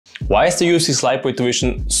Why is the UFC's Lightweight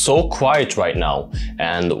Division so quiet right now?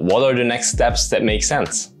 And what are the next steps that make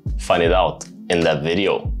sense? Find it out in that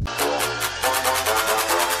video.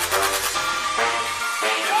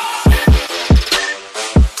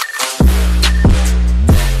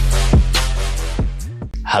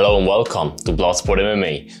 Hello and welcome to Bloodsport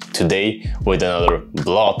MMA. Today with another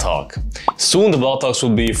Blood Talk. Soon the Blood Talks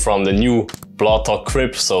will be from the new Blood Talk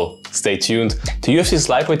crib, so stay tuned. The UFC's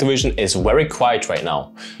Lightweight Division is very quiet right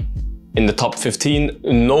now. In the top 15,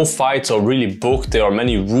 no fights are really booked. There are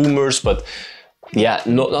many rumors, but yeah,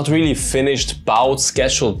 not really finished bouts,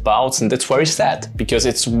 scheduled bouts, and that's very sad because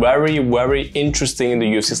it's very interesting in the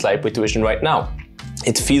UFC's Lightweight Division right now.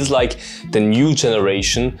 It feels like the new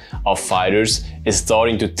generation of fighters is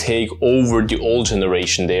starting to take over the old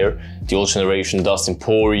generation there. The old generation, Dustin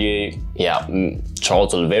Poirier,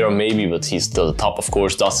 Charles Oliveira maybe, but he's still the top, of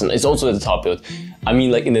course. Dustin is also at the top, but I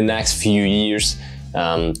mean, like in the next few years,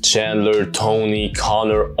 Chandler, Tony,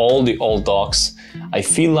 Conor, all the old dogs. I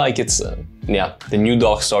feel like it's, the new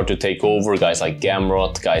dogs start to take over. Guys like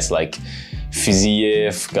Gamrot, guys like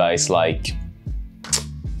Fiziev, guys like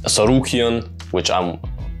Sarukian, which I'm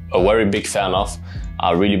a very big fan of.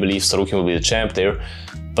 I really believe Sarukian will be the champ there.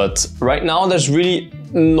 But right now there's really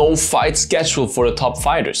no fight scheduled for the top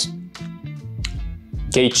fighters.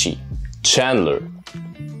 Gaethje, Chandler,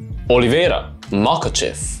 Oliveira,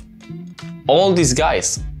 Makhachev, all these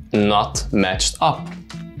guys not matched up.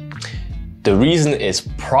 The reason is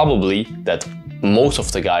probably that most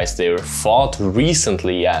of the guys there fought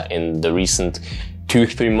recently, in the recent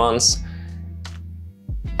 2-3 months,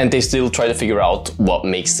 and they still try to figure out what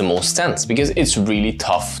makes the most sense, because it's really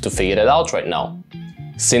tough to figure that out right now.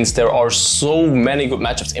 Since there are so many good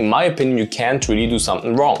matchups, in my opinion, you can't really do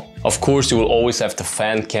something wrong. Of course, you will always have the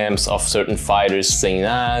fan camps of certain fighters saying,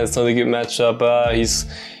 it's not a good matchup,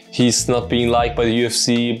 he's not being liked by the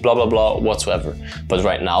UFC, blah, blah, blah, whatsoever. But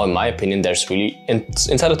right now, in my opinion, there's really,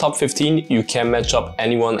 inside the top 15, you can match up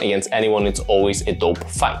anyone against anyone. It's always a dope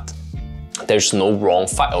fight. There's no wrong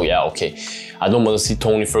fight. Oh yeah, okay. I don't want to see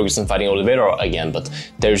Tony Ferguson fighting Oliveira again, but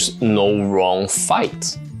there's no wrong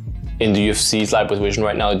fight in the UFC's lightweight division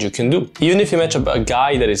right now that you can do. Even if you match up a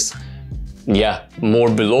guy that is, more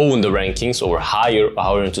below in the rankings or higher,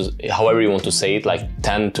 however you want to say it, like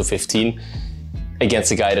 10 to 15,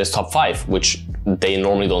 against a guy that's top 5, which they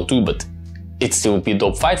normally don't do, but it still would be a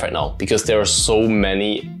dope fight right now because there are so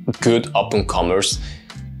many good up-and-comers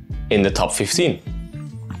in the top 15.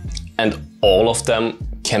 And all of them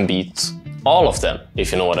can beat all of them,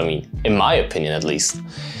 if you know what I mean, in my opinion at least.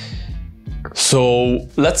 So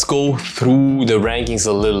let's go through the rankings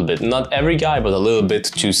a little bit, not every guy, but a little bit,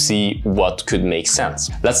 to see what could make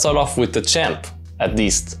sense. Let's start off with the champ, at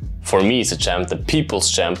least for me it's a champ, the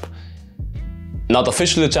people's champ. Not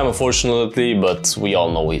officially a champ, unfortunately, but we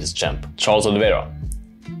all know he's a champ, Charles Oliveira.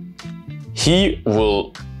 He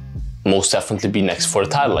will most definitely be next for the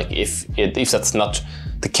title. Like if that's not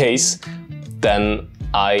the case, then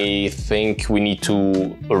I think we need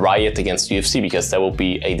to riot against UFC, because that will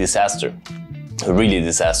be a disaster, really a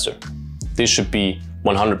disaster. This should be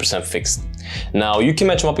 100% fixed. Now you can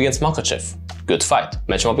match him up against Makhachev, good fight.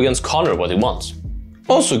 Match him up against Conor, what he wants.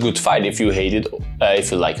 Also a good fight if you hate it,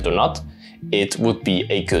 if you like it or not. It would be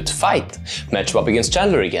a good fight. Match him up against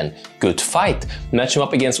Chandler again, good fight. Match him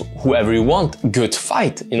up against whoever you want, good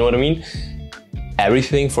fight. You know what I mean?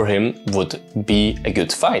 Everything for him would be a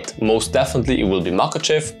good fight. Most definitely it will be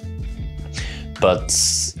Makhachev. But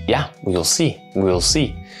yeah, we'll see.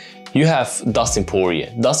 You have Dustin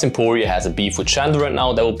Poirier. Dustin Poirier has a beef with Chandler right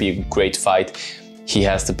now. That would be a great fight. He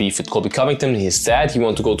has the beef with Colby Covington. He said he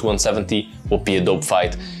wants to go to 170. Would be a dope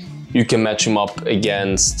fight. You can match him up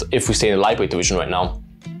against, if we stay in the lightweight division right now,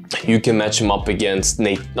 you can match him up against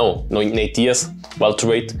Nate Diaz,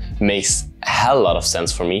 welterweight. Makes a hell lot of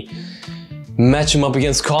sense for me. Match him up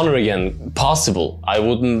against Conor again, possible. I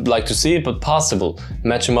wouldn't like to see it, but possible.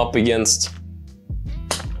 Match him up against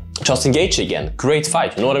Justin Gaethje again, great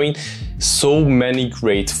fight, you know what I mean? So many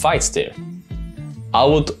great fights there. I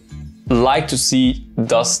would like to see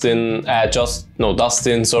Dustin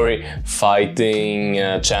fighting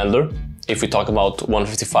Chandler. If we talk about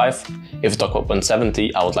 155, if we talk about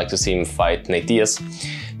 170, I would like to see him fight Nate Diaz.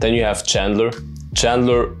 Then you have Chandler.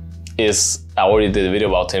 Chandler is, I already did a video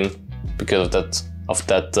about him because of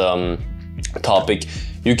that topic.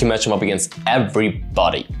 You can match him up against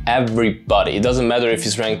everybody. It doesn't matter if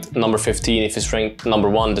he's ranked number 15, if he's ranked number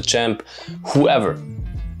 1, the champ, whoever.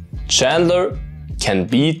 Chandler can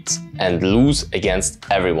beat and lose against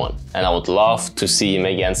everyone, and I would love to see him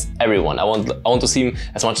against everyone. I want to see him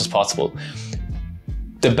as much as possible.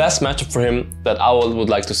 The best matchup for him that I would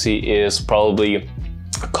like to see is probably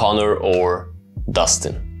Conor or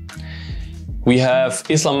Dustin. We have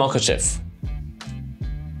Islam Makhachev.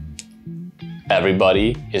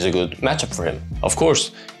 Everybody is a good matchup for him. Of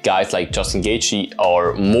course, guys like Justin Gaethje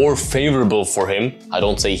are more favorable for him. I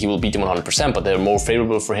don't say he will beat him 100%, but they're more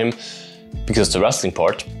favorable for him because of the wrestling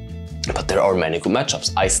part. But there are many good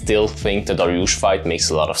matchups. I still think the Dariush fight makes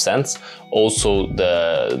a lot of sense. Also,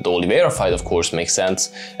 the Oliveira fight, of course, makes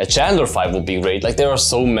sense. A Chandler fight would be great. Like, there are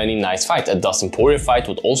so many nice fights. A Dustin Poirier fight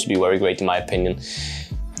would also be very great, in my opinion.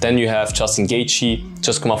 Then you have Justin Gaethje,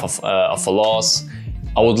 just come off of a loss.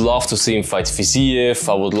 I would love to see him fight Fiziev.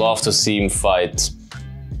 I would love to see him fight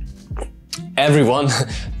everyone.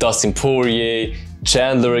 Dustin Poirier,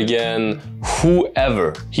 Chandler again,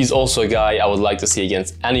 whoever. He's also a guy I would like to see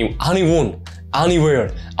against anyone,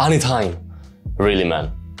 anywhere, anytime. Really,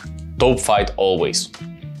 man. Dope fight always.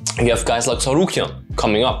 You have guys like Tsarukyan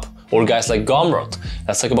coming up, or guys like Gamrot.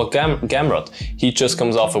 Let's talk about Gamrot. He just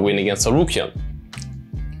comes off a win against Tsarukyan.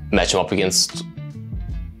 Match him up against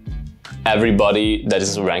everybody that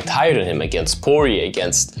is ranked higher than him, against Poirier,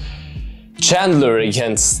 against Chandler,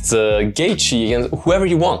 against Gaethje, against whoever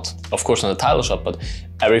you want. Of course, not a title shot, but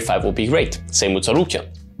every fight will be great. Same with Tsarukyan.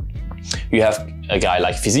 You have a guy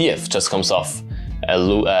like Fiziev, just comes off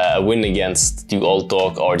a win against the old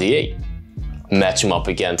dog RDA. Match him up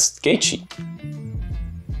against Gaethje.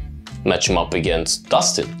 Match him up against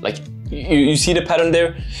Dustin. Like, you see the pattern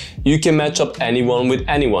there? You can match up anyone with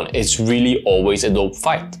anyone. It's really always a dope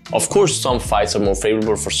fight. Of course, some fights are more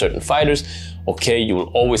favorable for certain fighters. Okay, you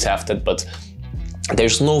will always have that, but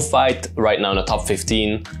there's no fight right now in the top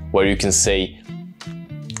 15 where you can say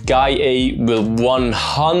Guy A will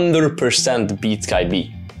 100% beat Guy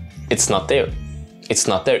B. It's not there. It's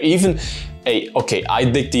not there. Even, okay, I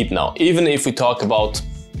dig deep now. Even if we talk about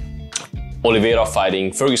Oliveira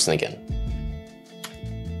fighting Ferguson again.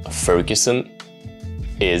 Ferguson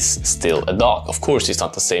is still a dog. Of course, he's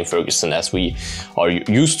not the same Ferguson as we are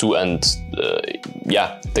used to, and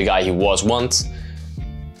yeah, the guy he was once.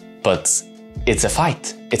 But it's a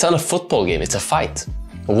fight. It's not a football game, it's a fight.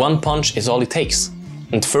 One punch is all it takes.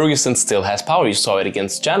 And Ferguson still has power. You saw it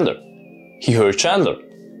against Chandler. He hurt Chandler.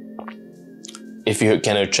 If he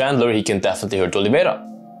can hurt Chandler, he can definitely hurt Oliveira.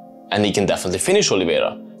 And he can definitely finish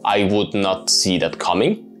Oliveira. I would not see that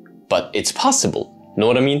coming, but it's possible. Know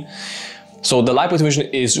what I mean? So the lightweight division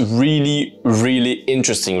is really, really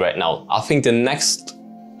interesting right now. I think the next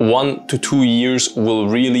 1 to 2 years will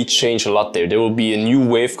really change a lot there. There will be a new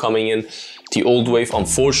wave coming in. The old wave,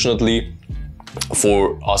 unfortunately,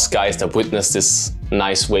 for us guys that witnessed this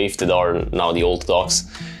nice wave that are now the old dogs,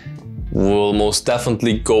 will most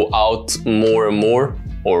definitely go out more and more,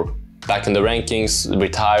 or back in the rankings,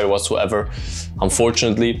 retire, whatsoever,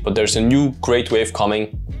 unfortunately. But there's a new great wave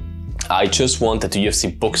coming. I just want that the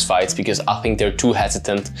UFC books fights because I think they're too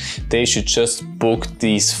hesitant. They should just book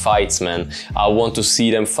these fights, man. I want to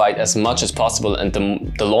see them fight as much as possible, and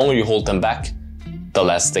the longer you hold them back, the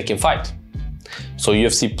less they can fight. So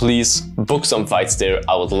UFC, please book some fights there.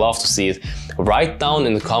 I would love to see it. Write down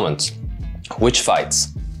in the comments which fights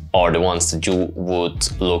are the ones that you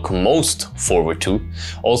would look most forward to.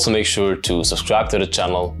 Also, make sure to subscribe to the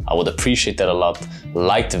channel. I would appreciate that a lot.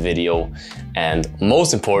 Like the video, and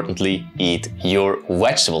most importantly, eat your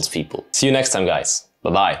vegetables, people. See you next time, guys.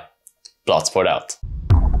 Bye-bye. Bloodsport out.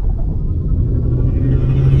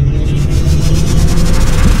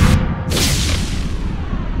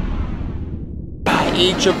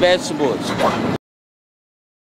 Eat your vegetables.